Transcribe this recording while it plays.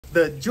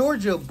The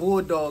Georgia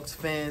Bulldogs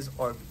fans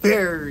are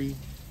very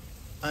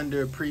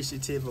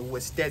underappreciative of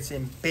what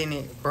Stetson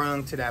Bennett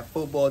brought to that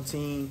football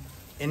team,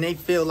 and they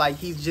feel like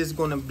he's just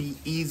going to be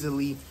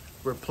easily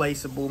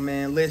replaceable,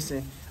 man.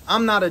 Listen,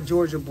 I'm not a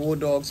Georgia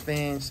Bulldogs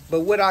fan,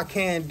 but what I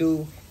can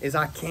do is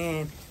I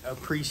can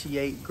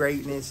appreciate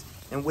greatness.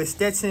 And what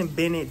Stetson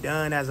Bennett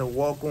done as a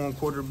walk-on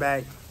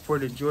quarterback for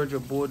the Georgia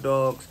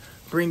Bulldogs,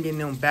 bringing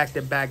them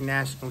back-to-back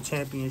national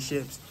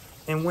championships.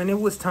 And when it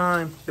was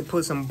time to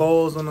put some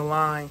balls on the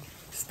line,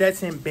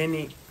 Stetson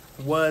Bennett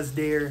was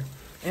there.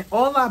 And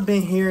all I've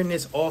been hearing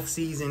this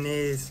offseason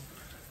is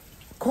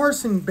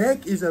Carson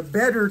Beck is a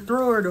better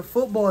thrower of the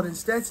football than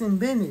Stetson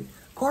Bennett.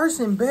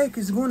 Carson Beck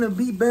is going to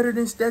be better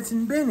than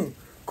Stetson Bennett.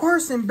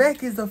 Carson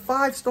Beck is a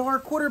 5-star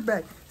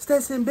quarterback.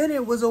 Stetson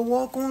Bennett was a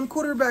walk-on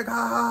quarterback. Ha,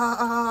 ha, ha,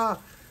 ha, ha.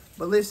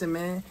 But listen,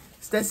 man,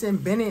 Stetson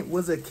Bennett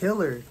was a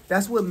killer.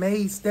 That's what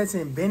made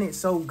Stetson Bennett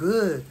so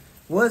good,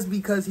 was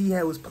because he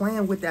was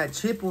playing with that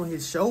chip on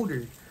his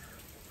shoulder.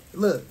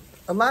 Look,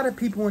 a lot of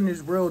people in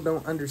this world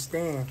don't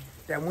understand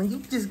that when you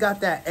just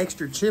got that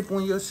extra chip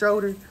on your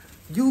shoulder,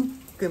 you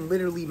can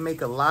literally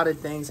make a lot of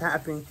things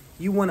happen.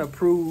 You want to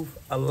prove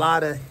a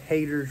lot of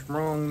haters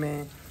wrong,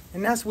 man.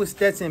 And that's what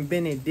Stetson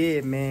Bennett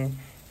did, man.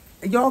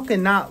 Y'all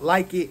cannot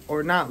like it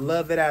or not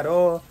love it at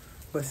all,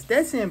 but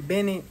Stetson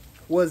Bennett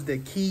was the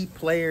key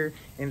player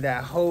in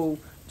that whole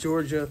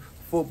Georgia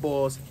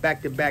football's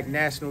back-to-back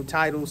national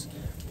titles.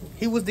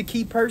 He was the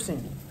key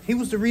person. He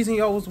was the reason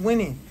y'all was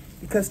winning,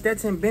 because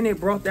Stetson Bennett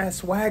brought that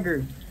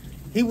swagger.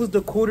 He was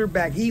the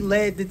quarterback. He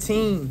led the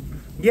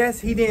team. Yes,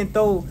 he didn't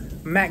throw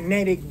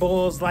magnetic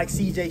balls like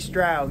C.J.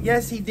 Stroud.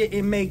 Yes, he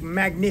didn't make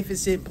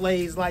magnificent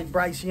plays like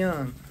Bryce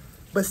Young.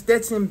 But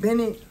Stetson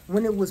Bennett,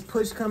 when it was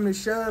push come to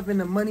shove and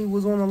the money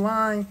was on the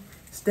line,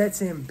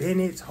 Stetson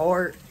Bennett's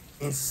heart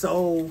and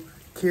soul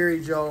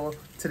carried y'all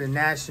to the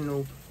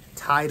national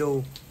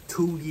title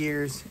 2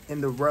 years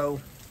in the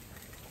row.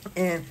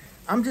 And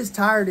I'm just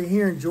tired of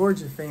hearing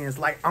Georgia fans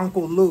like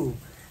Uncle Lou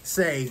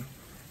say,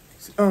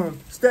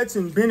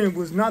 Stetson Bennett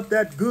was not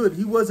that good.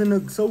 He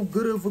wasn't so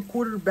good of a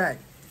quarterback.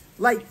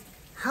 Like,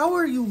 how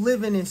are you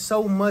living in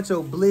so much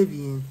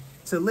oblivion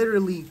to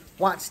literally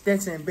watch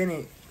Stetson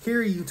Bennett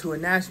carry you to a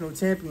national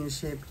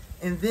championship,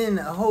 and then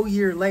a whole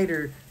year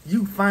later,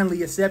 you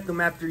finally accept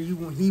him after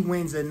he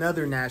wins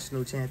another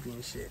national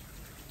championship?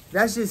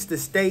 That's just the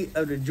state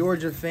of the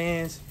Georgia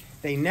fans.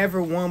 They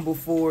never won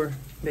before.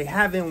 They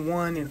haven't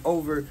won in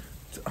over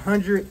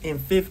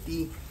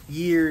 150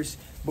 years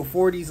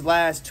before these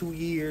last 2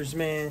 years,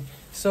 man.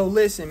 So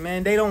listen,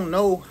 man, they don't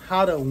know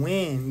how to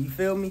win. You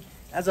feel me?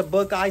 As a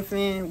Buckeye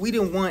fan, we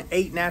done won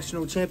 8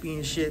 national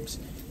championships.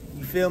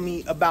 You feel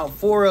me? About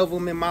 4 of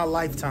them in my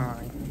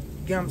lifetime.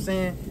 You know what I'm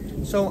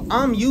saying? So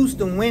I'm used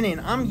to winning.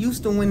 I'm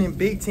used to winning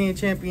Big Ten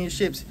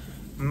championships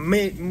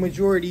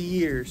majority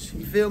years.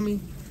 You feel me?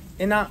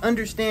 And I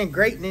understand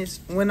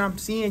greatness when I'm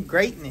seeing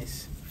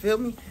greatness. You feel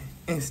me?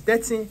 And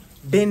Stetson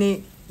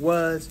Bennett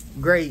was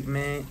great,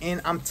 man.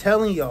 And I'm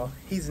telling y'all,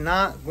 he's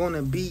not going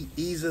to be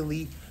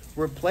easily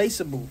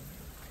replaceable.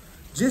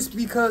 Just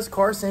because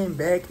Carson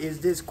Beck is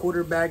this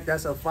quarterback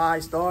that's a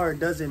 5-star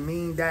doesn't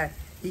mean that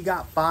he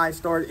got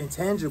 5-star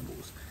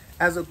intangibles.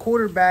 As a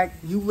quarterback,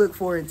 you look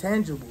for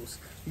intangibles.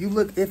 You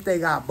look if they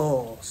got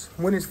balls.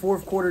 When it's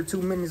fourth quarter,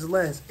 2 minutes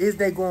less, is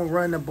they going to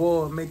run the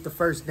ball and make the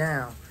first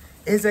down?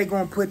 Is they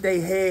going to put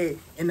their head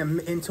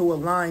into a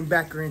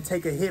linebacker and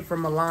take a hit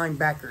from a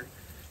linebacker?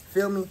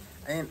 Feel me?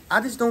 And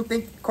I just don't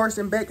think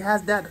Carson Beck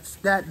has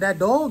that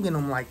dog in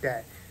him like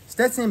that.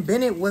 Stetson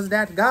Bennett was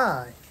that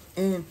guy.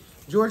 And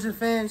Georgia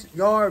fans,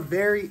 y'all are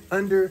very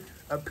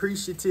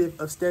underappreciative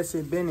of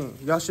Stetson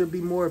Bennett. Y'all should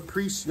be more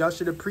y'all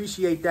should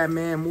appreciate that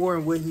man more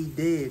and what he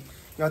did.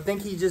 Y'all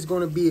think he's just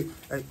going to be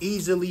an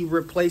easily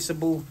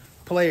replaceable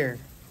player.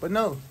 But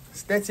no,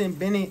 Stetson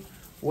Bennett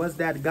was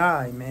that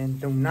guy, man.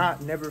 Do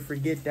not never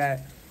forget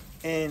that.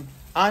 And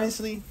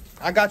honestly,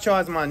 I got y'all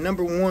as my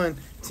 #1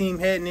 team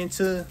heading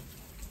into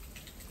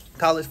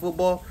college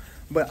football,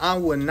 but I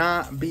would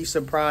not be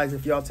surprised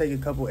if y'all take a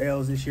couple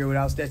L's this year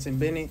without Stetson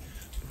Bennett,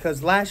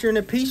 because last year in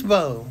the Peach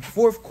Bowl,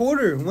 fourth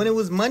quarter, when it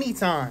was money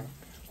time,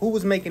 who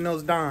was making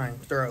those dime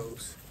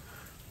throws?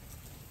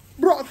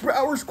 Brock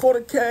Powers caught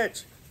a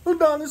catch.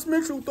 Adonis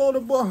Mitchell threw the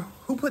ball.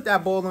 Who put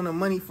that ball on the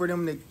money for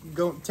them to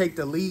go take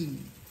the lead?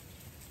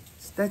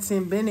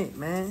 Stetson Bennett,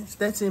 man.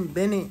 Stetson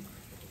Bennett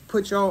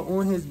put y'all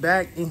on his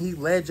back, and he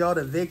led y'all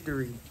to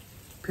victory.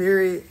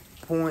 Period.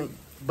 Point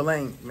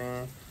blank,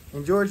 man.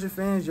 And Georgia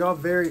fans, y'all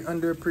very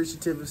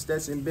underappreciative of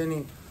Stetson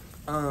Bennett.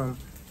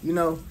 You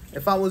know,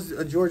 if I was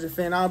a Georgia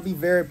fan, I'd be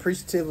very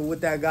appreciative of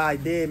what that guy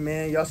did,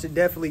 man. Y'all should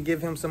definitely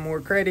give him some more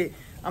credit.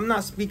 I'm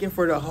not speaking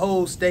for the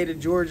whole state of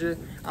Georgia.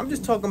 I'm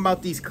just talking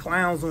about these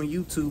clowns on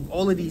YouTube.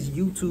 All of these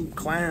YouTube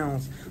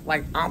clowns,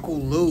 like Uncle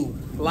Lou.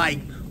 Like,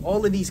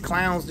 all of these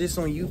clowns just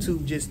on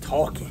YouTube just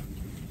talking.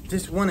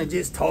 Just want to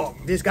just talk.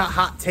 Just got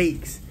hot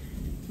takes.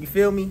 You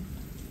feel me?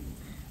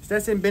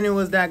 Stetson Bennett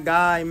was that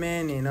guy,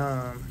 man.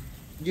 And,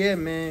 yeah,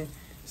 man.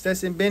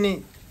 Stetson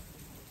Bennett,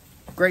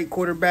 great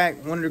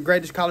quarterback. One of the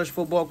greatest college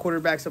football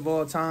quarterbacks of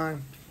all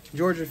time.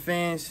 Georgia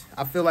fans,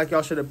 I feel like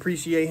y'all should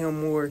appreciate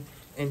him more.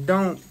 And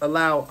don't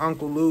allow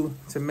Uncle Lou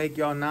to make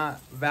y'all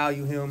not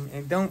value him.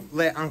 And don't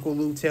let Uncle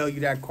Lou tell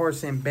you that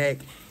Carson Beck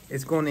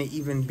is going to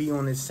even be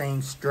on the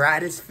same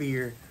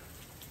stratosphere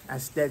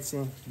as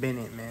Stetson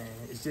Bennett, man.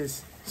 It's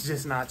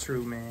just not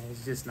true, man.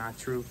 It's just not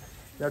true.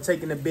 Y'all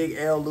taking a big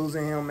L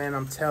losing him, man.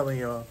 I'm telling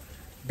y'all.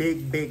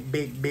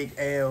 Big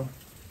L.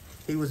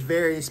 He was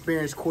very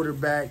experienced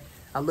quarterback.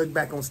 I look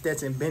back on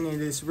Stetson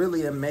Bennett. It's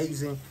really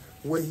amazing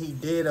what he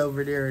did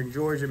over there in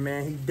Georgia,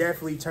 man. He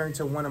definitely turned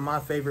to one of my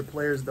favorite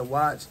players to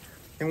watch.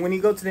 And when he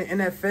go to the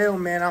NFL,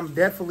 man, I'm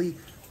definitely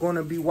going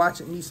to be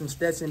watching me some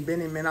Stetson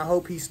Bennett, man. I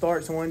hope he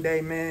starts one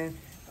day, man.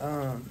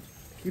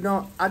 You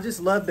know, I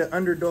just love the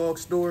underdog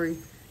story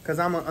because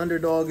I'm an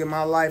underdog in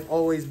my life,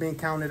 always been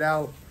counted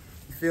out.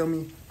 You feel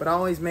me? But I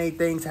always made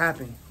things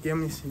happen. Give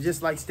me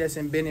just like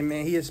Stetson Bennett,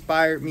 man. He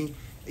inspired me.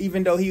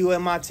 Even though he was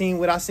my team,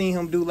 what I seen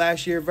him do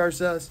last year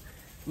versus us,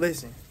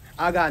 listen,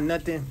 I got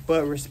nothing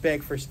but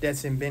respect for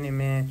Stetson Bennett,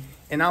 man.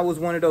 And I was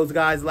one of those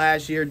guys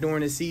last year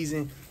during the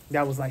season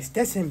that was like,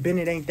 Stetson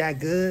Bennett ain't that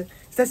good.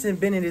 Stetson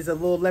Bennett is a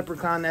little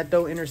leprechaun that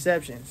throw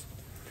interceptions.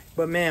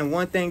 But, man,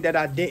 one thing that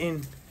I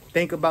didn't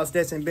think about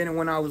Stetson Bennett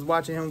when I was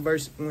watching him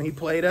versus when he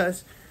played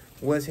us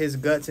was his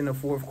guts in the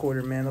fourth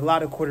quarter, man. A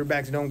lot of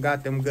quarterbacks don't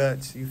got them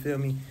guts, you feel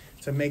me,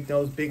 to make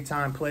those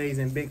big-time plays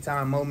and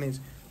big-time moments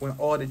when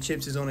all the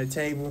chips is on the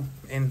table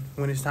and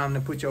when it's time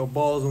to put your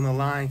balls on the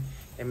line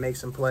and make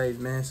some plays,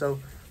 man. So,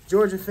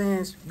 Georgia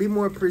fans, be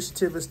more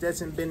appreciative of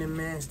Stetson Bennett,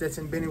 man.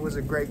 Stetson Bennett was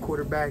a great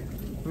quarterback,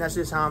 and that's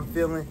just how I'm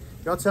feeling.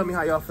 Y'all tell me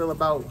how y'all feel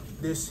about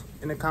this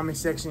in the comment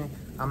section.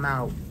 I'm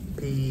out.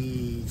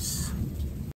 Peace.